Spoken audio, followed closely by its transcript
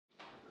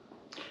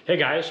Hey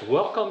guys,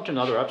 welcome to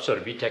another episode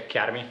of VTEC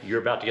Academy. You're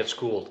about to get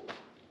schooled.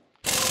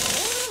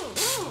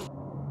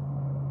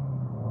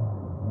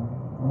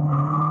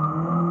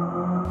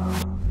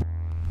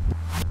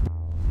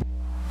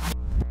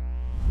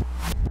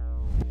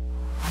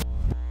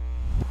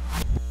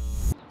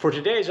 For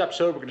today's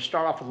episode, we're going to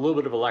start off with a little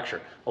bit of a lecture.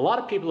 A lot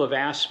of people have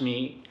asked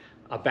me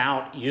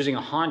about using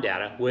a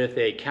Hondata with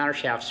a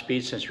countershaft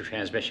speed sensor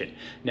transmission.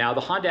 Now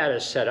the Hondata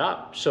is set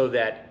up so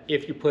that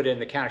if you put in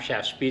the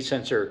countershaft speed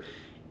sensor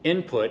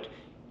input,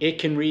 it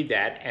can read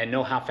that and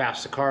know how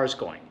fast the car is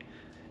going.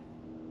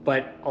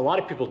 But a lot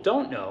of people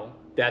don't know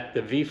that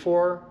the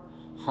V4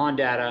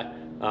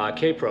 Hondata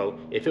K-Pro,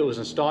 if it was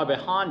installed by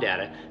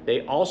Hondata,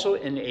 they also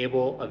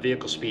enable a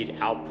vehicle speed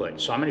output.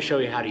 So I'm going to show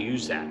you how to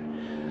use that.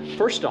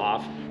 First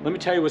off, let me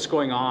tell you what's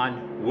going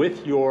on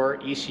with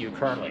your ECU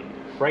currently.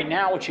 Right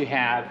now what you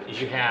have is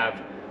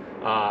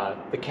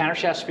the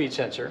countershaft speed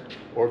sensor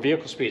or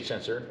vehicle speed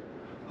sensor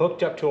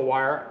hooked up to a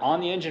wire on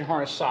the engine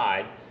harness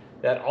side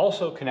that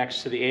also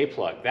connects to the A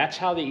plug. That's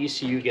how the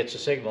ECU gets a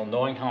signal,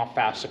 knowing how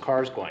fast the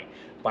car is going,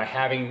 by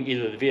having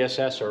either the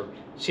VSS or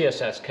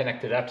CSS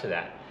connected up to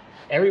that.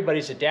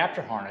 Everybody's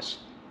adapter harness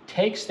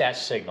takes that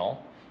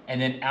signal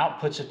and then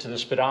outputs it to the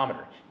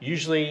speedometer.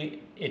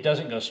 Usually it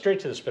doesn't go straight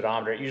to the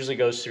speedometer, it usually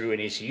goes through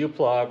an ECU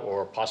plug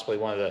or possibly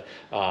one of the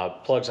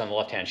plugs on the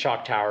left-hand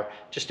shock tower.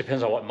 Just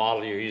depends on what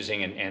model you're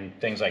using and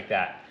things like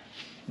that.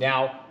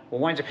 Now,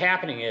 what winds up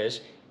happening is,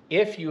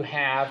 if you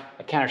have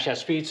a countershaft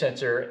speed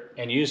sensor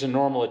and use a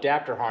normal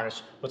adapter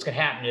harness, what's going to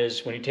happen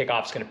is when you take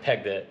off, it's going to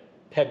peg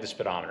the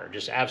speedometer.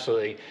 Just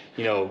absolutely,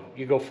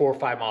 you go 4 or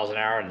 5 miles an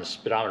hour and the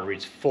speedometer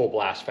reads full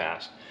blast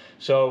fast.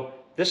 So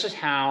this is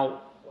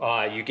how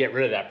you get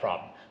rid of that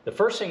problem. The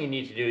first thing you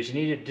need to do is you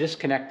need to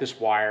disconnect this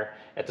wire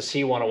at the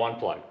C101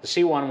 plug. The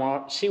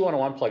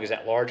C101 plug is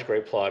that large gray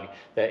plug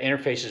that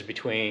interfaces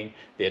between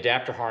the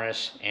adapter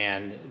harness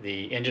and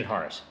the engine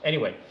harness.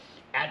 Anyway,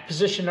 at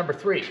position number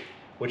 3,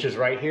 which is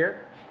right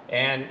here,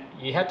 and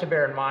you have to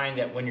bear in mind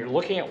that when you're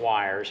looking at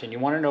wires and you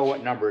want to know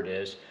what number it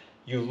is,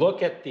 you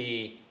look at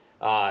the,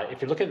 if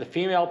you're looking at the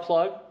female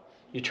plug,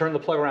 you turn the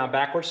plug around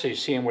backwards so you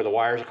see where the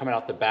wires are coming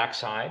out the back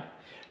side.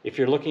 If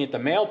you're looking at the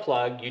male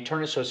plug, you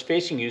turn it so it's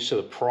facing you so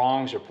the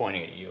prongs are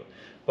pointing at you.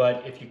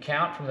 But if you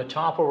count from the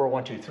top over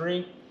 1, 2,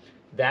 3,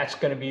 that's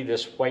going to be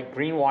this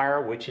white-green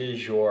wire, which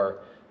is your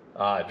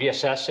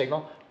VSS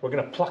signal. We're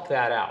going to pluck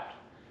that out.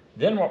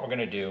 Then what we're going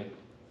to do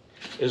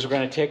is we're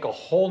going to take a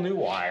whole new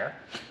wire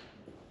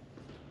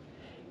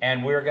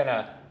and we're going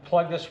to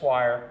plug this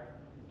wire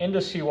into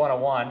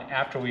C101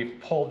 after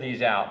we've pulled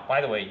these out. By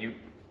the way,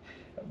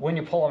 when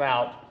you pull them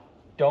out,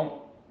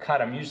 don't cut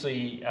them.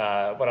 Usually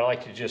what I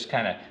like to just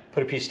kind of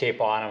put a piece of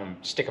tape on them and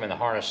stick them in the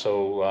harness,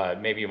 so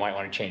maybe you might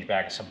want to change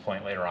back at some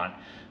point later on.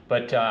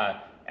 But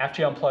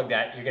after you unplug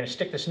that, you're going to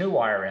stick this new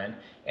wire in,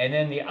 and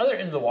then the other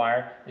end of the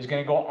wire is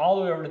going to go all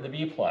the way over to the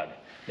B plug.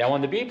 Now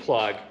on the B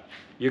plug,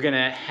 you're going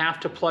to have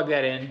to plug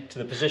that in to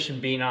the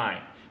position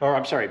B9, or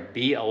I'm sorry,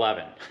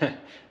 B11.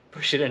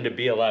 Push it into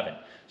B11.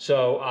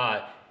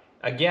 So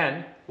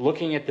again,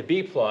 looking at the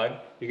B plug,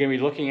 you're going to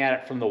be looking at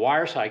it from the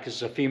wire side because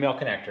it's a female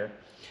connector.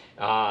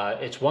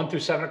 It's 1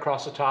 through 7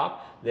 across the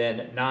top,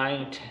 then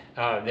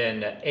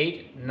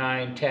 8,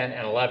 9, 10,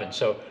 and 11.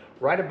 So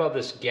right above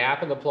this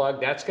gap in the plug,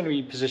 that's going to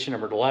be position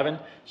number 11.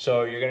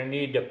 So you're going to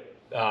need to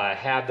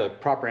have the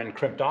proper end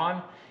crimped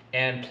on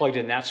and plugged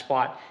in that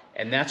spot,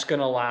 and that's going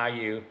to allow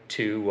you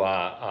to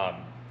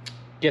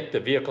get the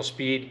vehicle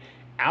speed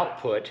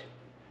output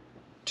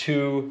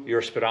to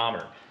your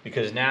speedometer,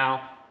 because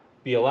now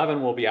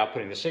B11 will be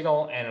outputting the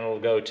signal and it'll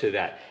go to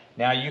that.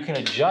 Now you can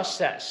adjust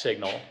that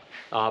signal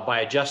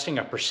by adjusting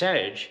a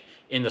percentage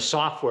in the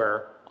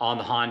software on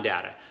the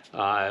Hondata.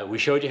 We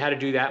showed you how to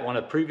do that in one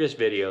of the previous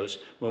videos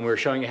when we were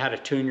showing you how to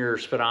tune your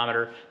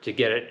speedometer to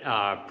get it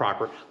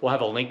proper. We'll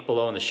have a link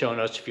below in the show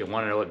notes if you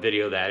want to know what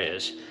video that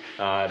is.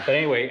 But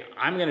anyway,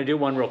 I'm going to do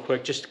one real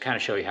quick just to kind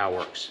of show you how it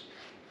works.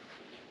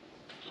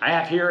 I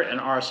have here an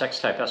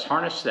RSX Type S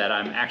harness that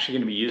I'm actually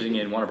going to be using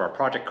in one of our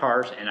project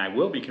cars, and I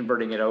will be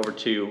converting it over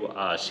to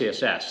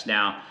CSS.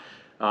 Now,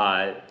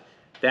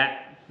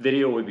 that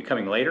video will be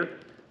coming later.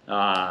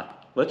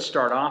 Let's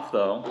start off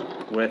though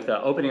with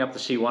opening up the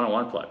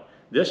C101 plug.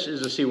 This is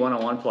the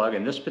C101 plug,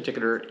 and this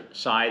particular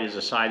side is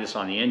the side that's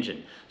on the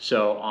engine.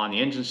 So on the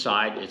engine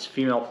side, it's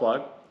female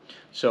plug.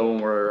 So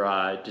when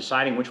we're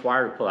deciding which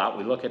wire to pull out,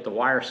 we look at the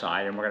wire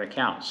side and we're going to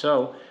count.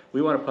 So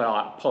we want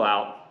to pull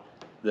out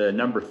the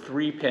number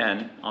 3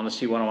 pin on the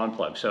C101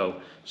 plug.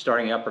 So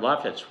starting upper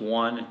left, it's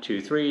 1,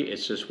 2, 3.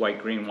 It's this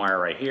white-green wire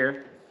right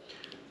here.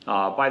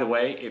 By the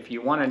way, if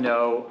you want to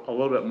know a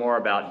little bit more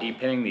about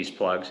depinning these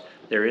plugs,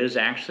 there is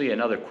actually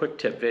another quick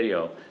tip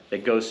video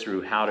that goes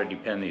through how to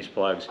depin these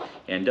plugs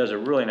and does a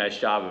really nice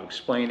job of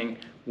explaining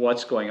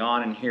what's going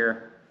on in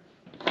here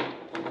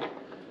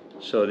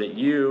so that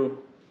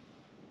you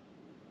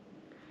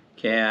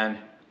can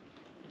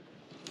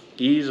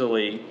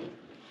easily,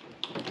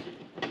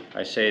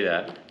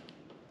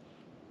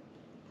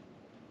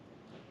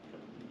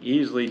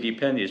 easily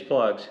depin these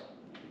plugs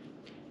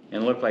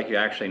and look like you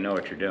actually know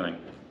what you're doing.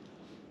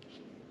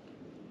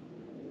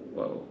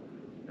 Whoa,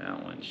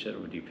 that one should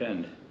have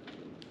depinned.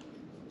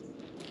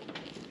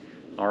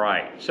 All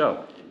right,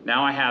 so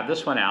now I have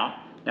this one out.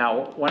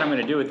 Now what I'm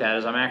going to do with that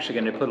is I'm actually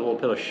going to put a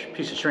little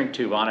piece of shrink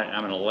tube on it, and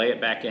I'm going to lay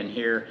it back in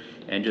here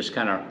and just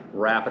kind of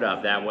wrap it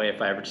up. That way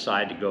if I ever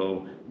decide to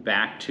go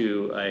back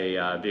to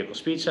a vehicle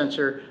speed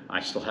sensor, I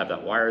still have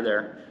that wire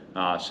there.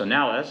 So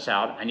now that's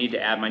out, I need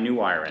to add my new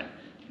wire in.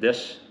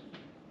 This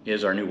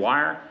is our new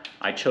wire.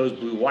 I chose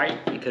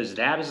blue-white because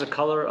that is the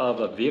color of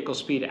a vehicle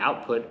speed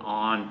output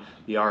on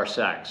the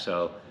RSX.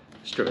 So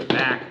strip it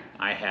back.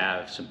 I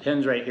have some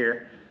pins right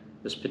here.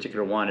 This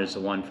particular one is the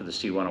one for the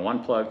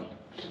C101 plug.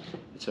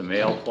 It's a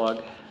male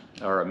plug,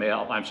 or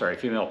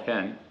female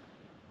pin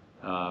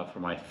for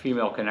my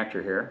female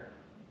connector here.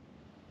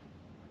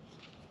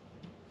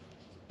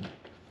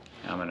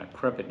 I'm going to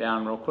crimp it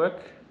down real quick.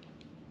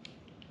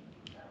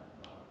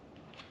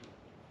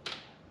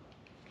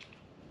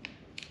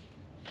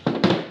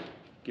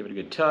 Give it a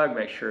good tug,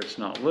 make sure it's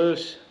not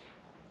loose.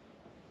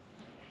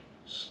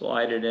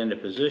 Slide it into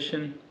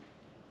position.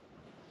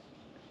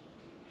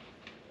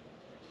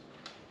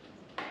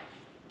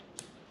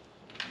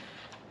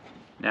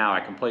 Now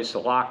I can place the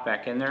lock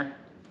back in there.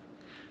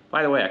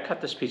 By the way, I cut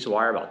this piece of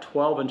wire about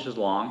 12 inches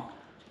long.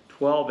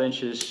 12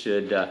 inches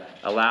should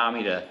allow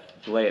me to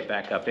lay it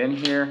back up in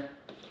here,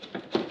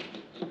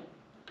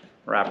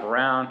 wrap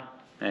around,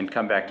 and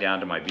come back down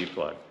to my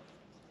B-plug.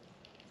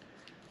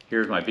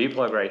 Here's my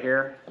B-plug right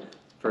here.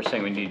 First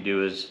thing we need to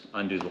do is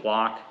undo the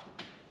lock.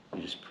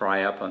 You just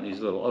pry up on these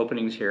little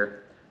openings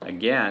here.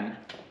 Again,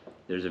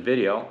 there's a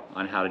video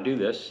on how to do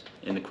this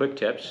in the quick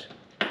tips.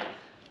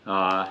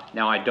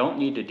 Now I don't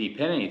need to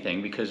depin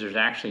anything because there's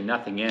actually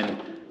nothing in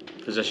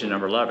position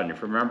number 11. If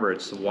you remember,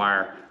 it's the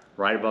wire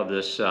right above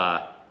this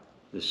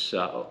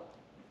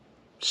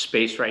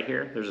space right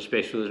here. There's a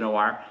space where there's no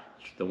wire.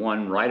 The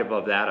one right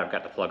above that, I've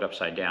got the plug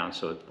upside down,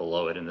 so it's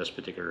below it in this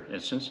particular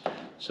instance.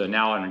 So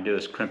now what I'm going to do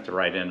is crimp the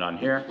right end on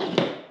here.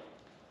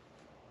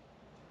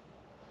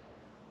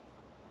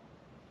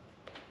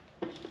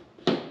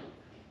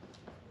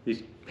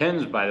 These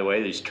pins, by the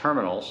way, these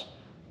terminals,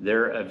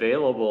 they're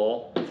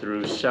available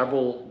through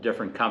several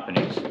different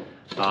companies.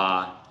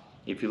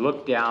 If you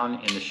look down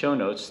in the show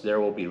notes,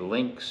 there will be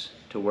links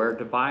to where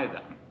to buy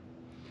them.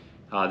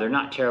 They're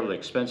not terribly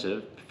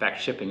expensive. In fact,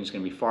 shipping is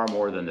going to be far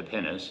more than the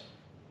pin is.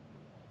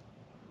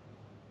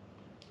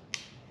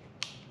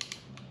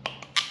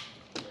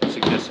 This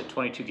is a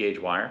 22 gauge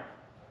wire.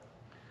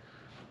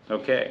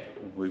 Okay,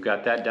 we've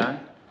got that done.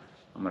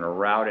 I'm going to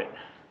route it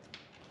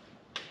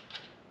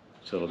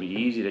so it'll be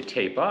easy to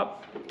tape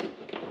up.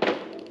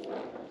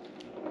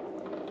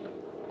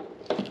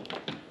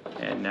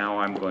 And now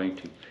I'm going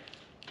to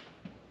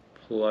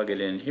plug it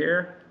in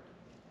here.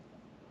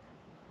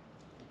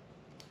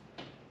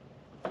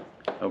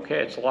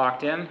 Okay, it's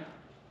locked in.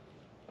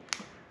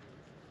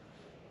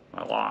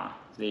 Voila.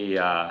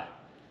 The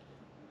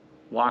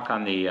lock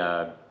on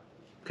the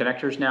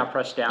connector is now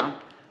pressed down.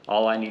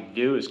 All I need to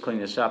do is clean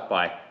this up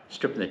by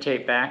stripping the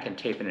tape back and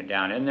taping it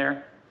down in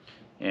there,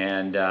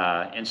 and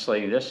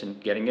insulating this and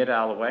getting it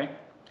out of the way,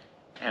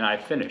 and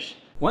I've finished.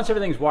 Once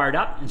everything's wired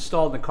up,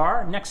 installed in the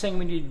car, next thing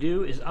we need to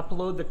do is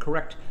upload the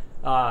correct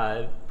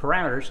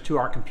parameters to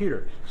our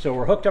computer. So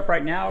we're hooked up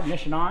right now,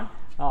 ignition on.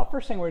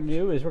 First thing we're going to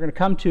do is we're going to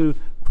come to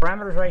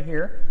parameters right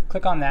here,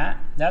 click on that.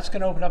 That's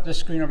going to open up this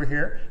screen over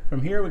here.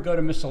 From here we go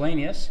to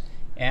miscellaneous,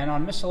 and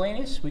on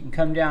miscellaneous we can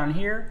come down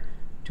here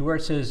to where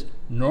it says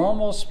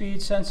normal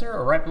speed sensor,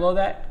 or right below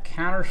that,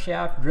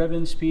 countershaft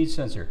driven speed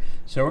sensor.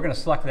 So we're going to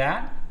select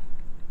that.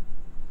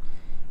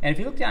 And if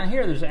you look down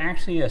here, there's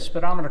actually a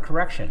speedometer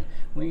correction.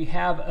 We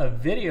have a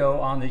video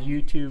on the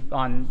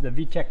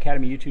VTEC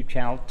Academy YouTube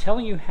channel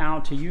telling you how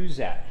to use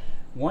that.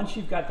 Once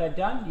you've got that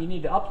done, you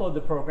need to upload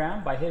the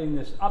program by hitting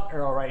this up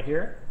arrow right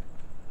here.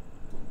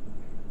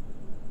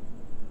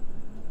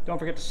 Don't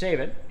forget to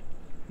save it.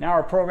 Now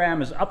our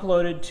program is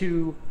uploaded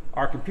to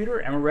our computer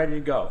and we're ready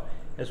to go.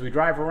 As we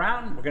drive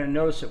around, we're going to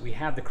notice that we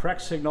have the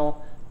correct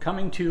signal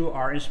coming to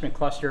our instrument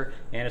cluster,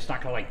 and it's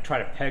not going to like try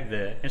to peg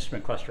the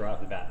instrument cluster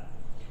off the bat.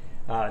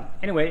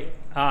 Anyway,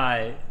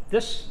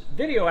 this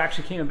video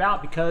actually came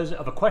about because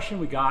of a question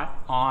we got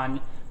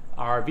on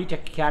our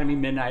VTEC Academy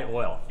Midnight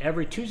Oil.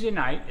 Every Tuesday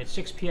night at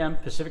 6 p.m.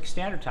 Pacific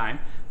Standard Time,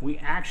 we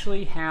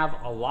actually have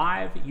a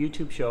live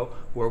YouTube show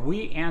where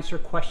we answer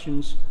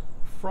questions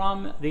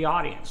from the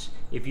audience.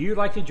 If you'd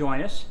like to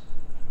join us,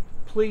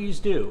 please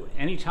do.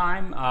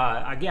 Anytime,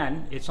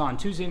 again, it's on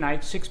Tuesday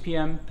night, 6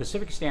 p.m.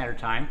 Pacific Standard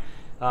Time.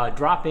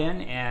 Drop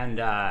in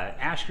and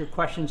ask your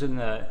questions in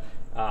the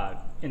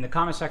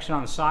comment section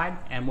on the side,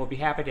 and we'll be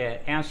happy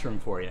to answer them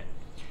for you.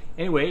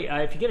 Anyway,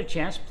 if you get a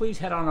chance, please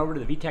head on over to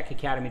the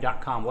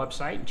VTECacademy.com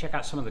website and check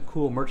out some of the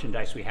cool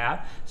merchandise we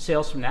have.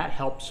 Sales from that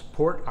help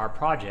support our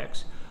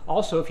projects.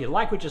 Also, if you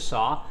like what you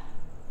saw,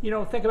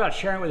 think about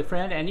sharing with a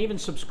friend and even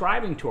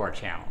subscribing to our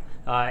channel.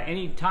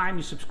 Anytime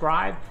you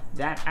subscribe,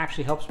 that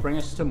actually helps bring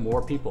us to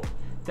more people.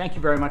 Thank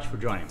you very much for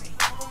joining me.